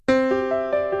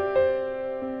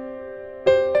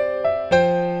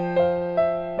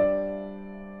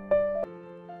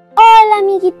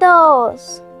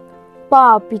amiguitos,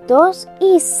 papitos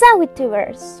y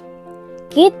sawitubers.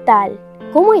 ¿Qué tal?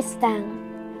 ¿Cómo están?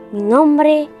 Mi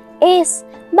nombre es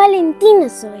Valentina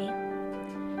Zoe.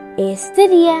 Este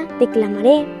día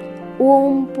declamaré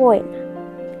un poema.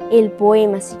 El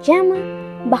poema se llama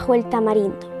Bajo el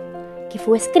tamarindo, que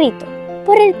fue escrito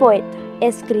por el poeta,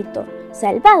 escritor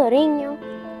salvadoreño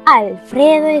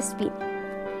Alfredo Espino.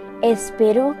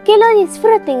 Espero que lo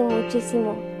disfruten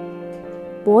muchísimo.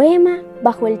 Poema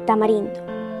Bajo el tamarindo,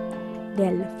 de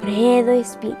Alfredo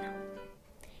Espino.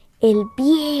 El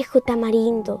viejo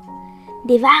tamarindo,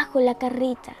 debajo la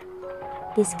carreta,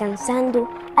 descansando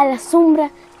a la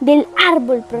sombra del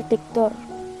árbol protector,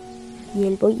 y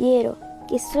el boyero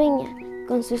que sueña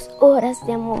con sus horas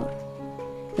de amor,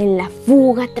 en la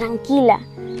fuga tranquila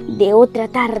de otra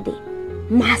tarde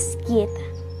más quieta.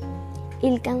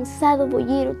 El cansado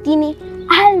boyero tiene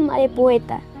alma de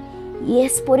poeta, y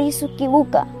es por eso que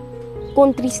evoca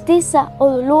con tristeza o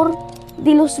dolor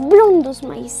de los blondos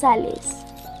maizales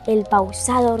el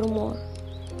pausado rumor,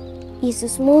 y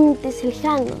sus montes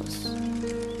lejanos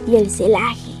y el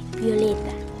celaje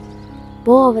violeta.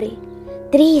 Pobre,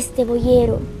 triste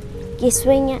boyero que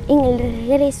sueña en el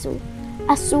regreso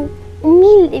a su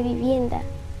humilde vivienda,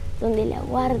 donde le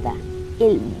aguarda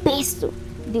el beso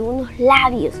de unos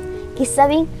labios que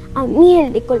saben a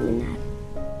miel de colmenar.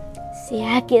 Se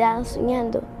ha quedado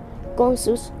soñando con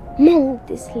sus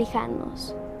montes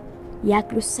lejanos y ha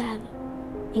cruzado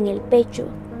en el pecho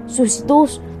sus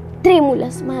dos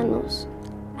trémulas manos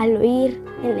al oír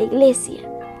en la iglesia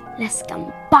las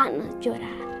campanas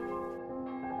llorar.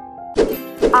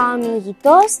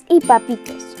 Amiguitos y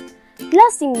papitos,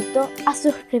 los invito a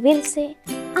suscribirse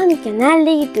a mi canal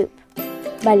de YouTube,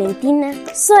 Valentina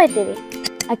Zoe TV,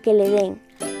 a que le den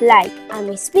like a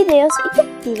mis videos y que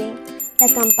activen la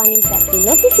campanita de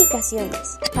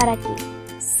notificaciones para que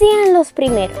sean los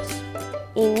primeros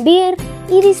en ver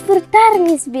y disfrutar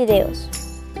mis videos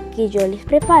que yo les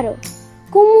preparo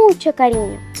con mucho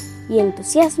cariño y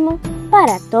entusiasmo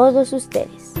para todos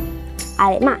ustedes.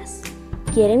 Además,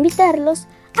 quiero invitarlos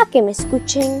a que me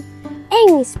escuchen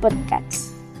en mis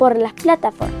podcasts por las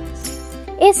plataformas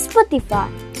Spotify,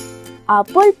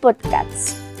 Apple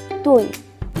Podcasts, TuneIn,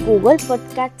 Google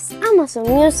Podcasts, Amazon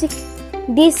Music,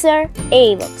 Deezer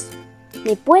e iVoox.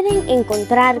 Me pueden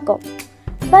encontrar con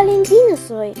Valentina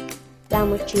Zoe, la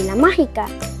mochila mágica,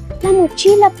 la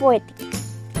mochila poética,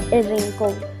 el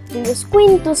rincón de los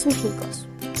cuentos mágicos,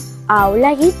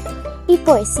 aula geek y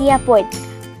poesía poética.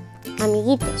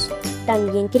 Amiguitos,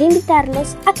 también quiero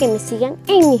invitarlos a que me sigan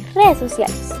en mis redes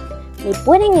sociales. Me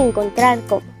pueden encontrar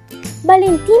como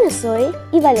Valentina Zoe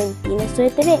y Valentina Zoe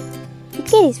TV, y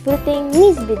que disfruten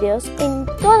mis videos en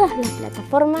todas las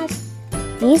plataformas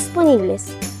disponibles,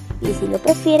 y si lo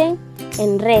prefieren,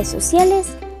 en redes sociales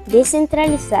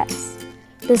descentralizadas.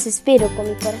 Los espero con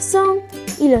mi corazón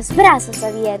y los brazos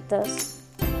abiertos.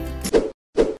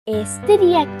 Este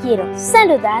día quiero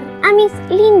saludar a mis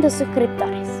lindos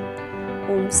suscriptores.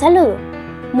 Un saludo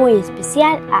muy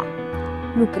especial a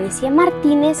Lucrecia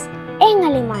Martínez en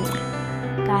Alemania,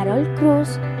 Carol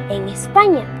Cruz en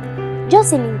España,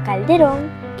 Jocelyn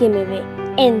Calderón, que me ve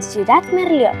en Ciudad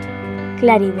Merliot,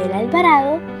 Claribel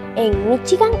Alvarado en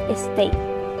Michigan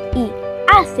State, y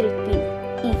Astrid Pino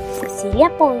y Cecilia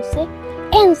Ponce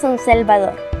en San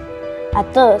Salvador. A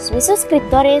todos mis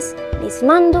suscriptores les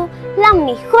mando la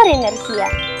mejor energía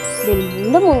del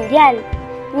mundo mundial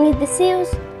y mis deseos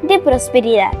de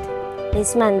prosperidad.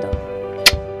 Les mando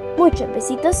muchos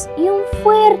besitos y un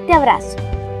fuerte abrazo.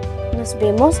 Nos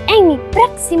vemos en mi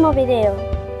próximo video.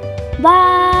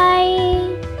 Bye.